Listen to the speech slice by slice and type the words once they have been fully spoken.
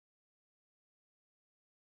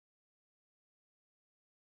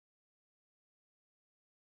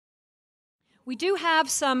We do have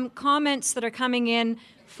some comments that are coming in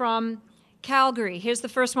from Calgary. Here's the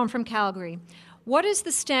first one from Calgary. What is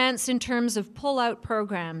the stance in terms of pull-out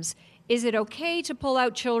programs? Is it okay to pull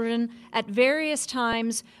out children at various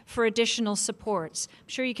times for additional supports? I'm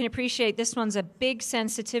sure you can appreciate this one's a big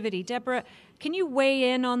sensitivity. Debra, can you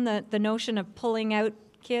weigh in on the notion of pulling out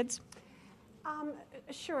kids?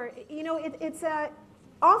 Sure. You know,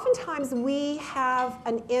 oftentimes we have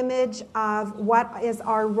an image of what is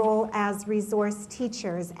our role as resource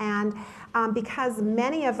teachers, and because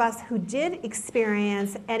many of us who did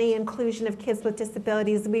experience any inclusion of kids with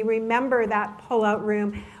disabilities, we remember that pull-out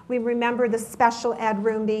room, we remember the special ed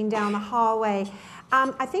room being down the hallway.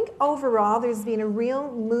 I think overall there's been a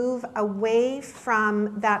real move away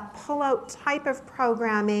from that pull-out type of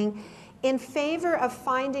programming in favor of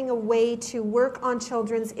finding a way to work on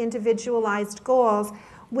children's individualized goals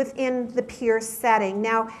within the peer setting.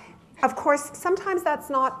 Now, of course, sometimes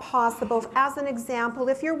that's not possible. As an example,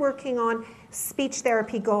 if you're working on speech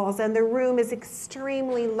therapy goals and the room is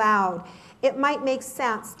extremely loud, it might make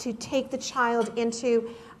sense to take the child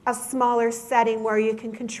into a smaller setting where you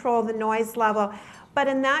can control the noise level. But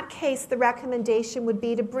in that case, the recommendation would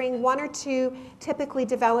be to bring one or two typically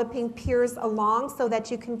developing peers along so that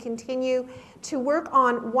you can continue to work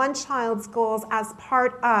on one child's goals as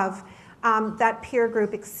part of that peer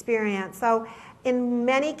group experience. So in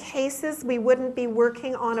many cases, we wouldn't be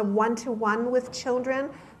working on a one-to-one with children.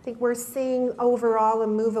 I think we're seeing overall a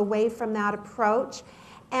move away from that approach.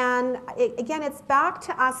 And again, it's back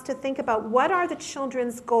to us to think about what are the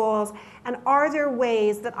children's goals and are there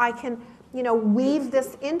ways that I can weave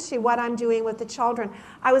this into what I'm doing with the children.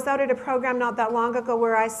 I was out at a program not that long ago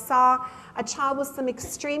where I saw a child with some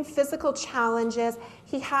extreme physical challenges.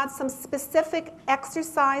 He had some specific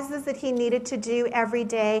exercises that he needed to do every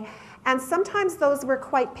day, and sometimes those were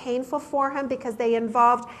quite painful for him because they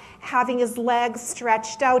involved having his legs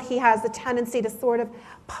stretched out. He has a tendency to sort of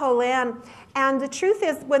pull in. And the truth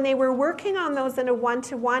is, when they were working on those in a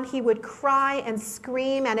one-to-one, he would cry and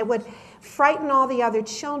scream, and it would frighten all the other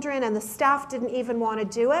children, and the staff didn't even want to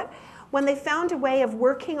do it. When they found a way of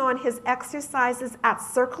working on his exercises at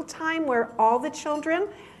circle time, where all the children,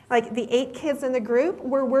 like the 8 kids in the group,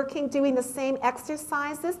 were doing the same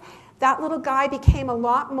exercises, that little guy became a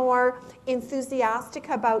lot more enthusiastic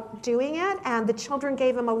about doing it, and the children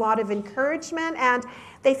gave him a lot of encouragement, and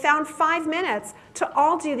they found 5 minutes to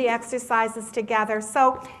all do the exercises together.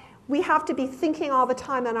 So we have to be thinking all the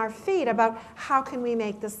time on our feet about how can we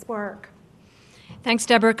make this work. Thanks,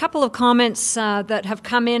 Debra. A couple of comments that have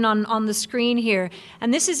come in on the screen here.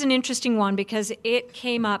 And this is an interesting one because it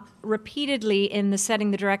came up repeatedly in the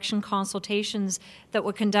Setting the Direction consultations that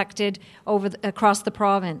were conducted across the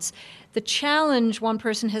province. The challenge one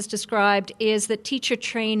person has described is that teacher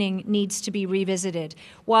training needs to be revisited.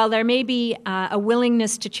 While there may be a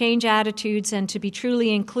willingness to change attitudes and to be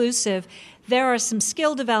truly inclusive, there are some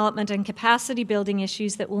skill development and capacity building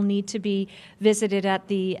issues that will need to be visited at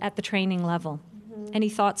the training level. Any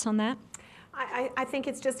thoughts on that? I think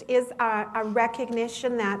it just is a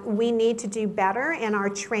recognition that we need to do better in our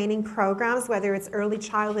training programs, whether it's early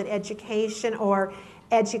childhood education or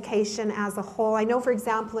education as a whole. I know, for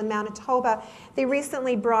example, in Manitoba, they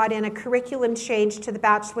recently brought in a curriculum change to the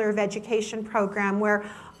Bachelor of Education program where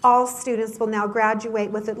all students will now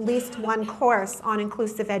graduate with at least one course on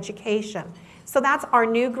inclusive education. So that's our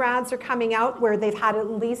new grads are coming out where they've had at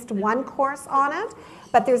least one course on it.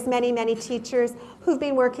 But there's many, many teachers who've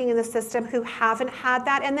been working in the system who haven't had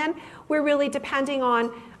that. And then we're really depending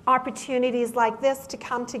on opportunities like this to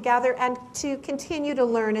come together and to continue to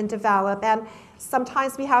learn and develop. And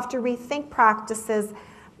sometimes we have to rethink practices.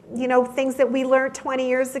 Things that we learned 20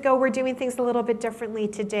 years ago, we're doing things a little bit differently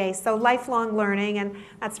today. So lifelong learning, and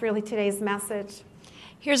that's really today's message.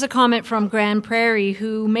 Here's a comment from Grand Prairie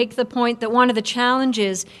who make the point that one of the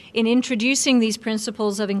challenges in introducing these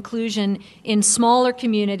principles of inclusion in smaller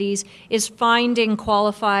communities is finding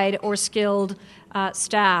qualified or skilled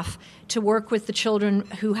staff to work with the children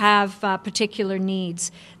who have particular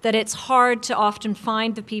needs, that it's hard to often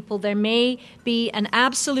find the people. There may be an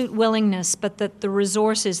absolute willingness, but that the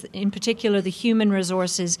resources, in particular the human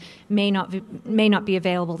resources, may not be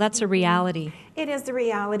available. That's a reality. It is the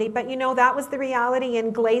reality, but that was the reality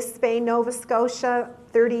in Glace Bay, Nova Scotia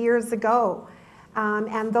 30 years ago.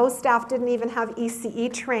 And those staff didn't even have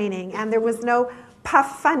ECE training, and there was no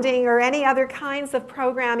PUF funding or any other kinds of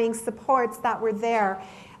programming supports that were there.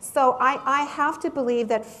 So I have to believe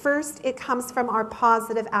that first it comes from our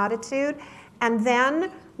positive attitude, and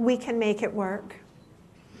then we can make it work.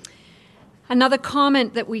 Another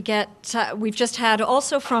comment that we've just had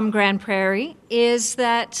also from Grand Prairie is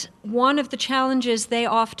that one of the challenges they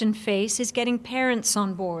often face is getting parents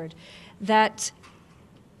on board, that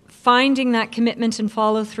finding that commitment and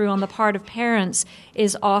follow-through on the part of parents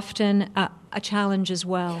is often a challenge as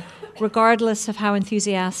well, regardless of how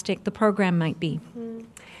enthusiastic the program might be. Mm-hmm.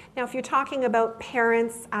 Now, if you're talking about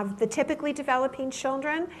parents of the typically developing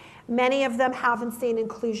children, many of them haven't seen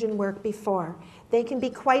inclusion work before. They can be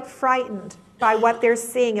quite frightened by what they're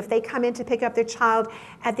seeing. If they come in to pick up their child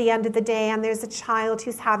at the end of the day and there's a child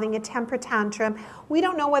who's having a temper tantrum, we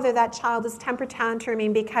don't know whether that child is temper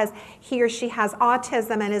tantruming because he or she has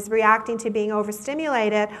autism and is reacting to being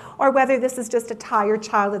overstimulated, or whether this is just a tired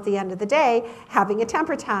child at the end of the day having a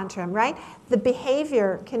temper tantrum, right? The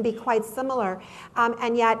behavior can be quite similar.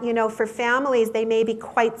 And yet, you know, for families, they may be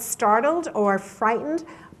quite startled or frightened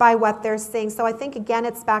by what they're seeing. So I think, again,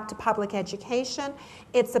 it's back to public education.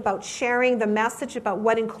 It's about sharing the message about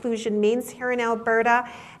what inclusion means here in Alberta,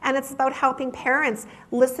 and it's about helping parents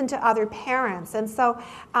listen to other parents. And so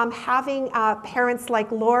having parents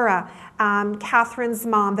like Laura, Catherine's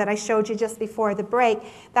mom that I showed you just before the break,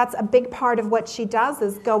 that's a big part of what she does,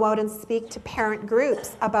 is go out and speak to parent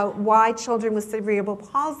groups about why children with cerebral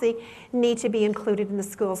palsy need to be included in the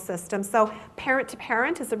school system. So parent to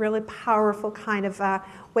parent is a really powerful kind of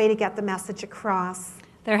way to get the message across.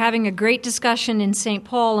 They're having a great discussion in St.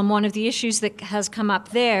 Paul, and one of the issues that has come up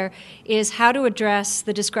there is how to address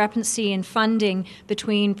the discrepancy in funding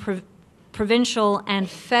between provincial and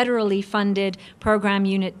federally funded program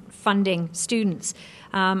unit funding students.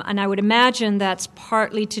 And I would imagine that's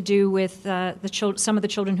partly to do with some of the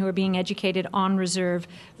children who are being educated on reserve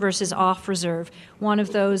versus off reserve. One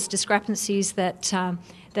of those discrepancies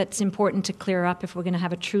that's important to clear up if we're going to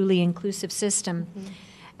have a truly inclusive system. Mm-hmm.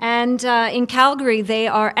 And in Calgary, they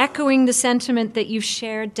are echoing the sentiment that you've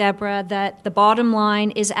shared, Debra, that the bottom line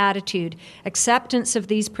is attitude. Acceptance of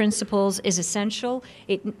these principles is essential.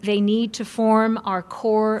 They need to form our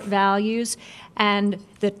core values. And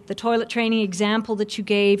the toilet training example that you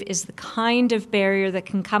gave is the kind of barrier that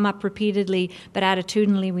can come up repeatedly, but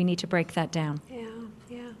attitudinally we need to break that down.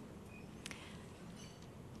 Yeah.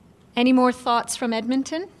 Any more thoughts from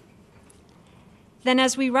Edmonton? Then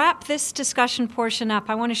as we wrap this discussion portion up,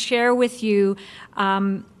 I want to share with you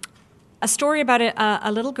a story about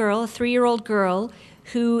a little girl, a 3-year-old girl,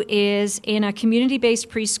 who is in a community-based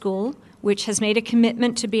preschool, which has made a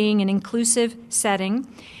commitment to being an inclusive setting.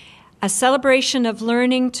 A celebration of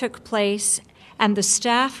learning took place, and the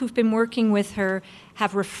staff who've been working with her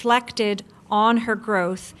have reflected on her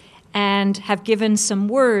growth and have given some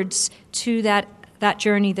words to that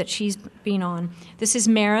journey that she's been on. This is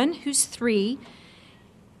Meyer, who's 3.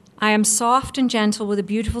 I am soft and gentle with a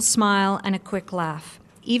beautiful smile and a quick laugh.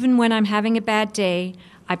 Even when I'm having a bad day,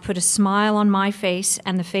 I put a smile on my face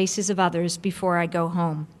and the faces of others before I go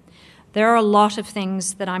home. There are a lot of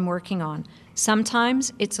things that I'm working on.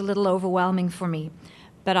 Sometimes it's a little overwhelming for me,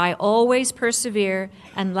 but I always persevere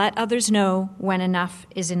and let others know when enough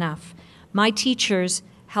is enough. My teachers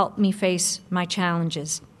help me face my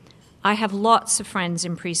challenges. I have lots of friends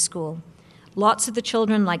in preschool. Lots of the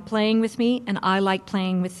children like playing with me, and I like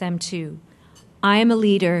playing with them too. I am a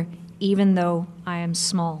leader, even though I am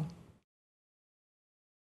small.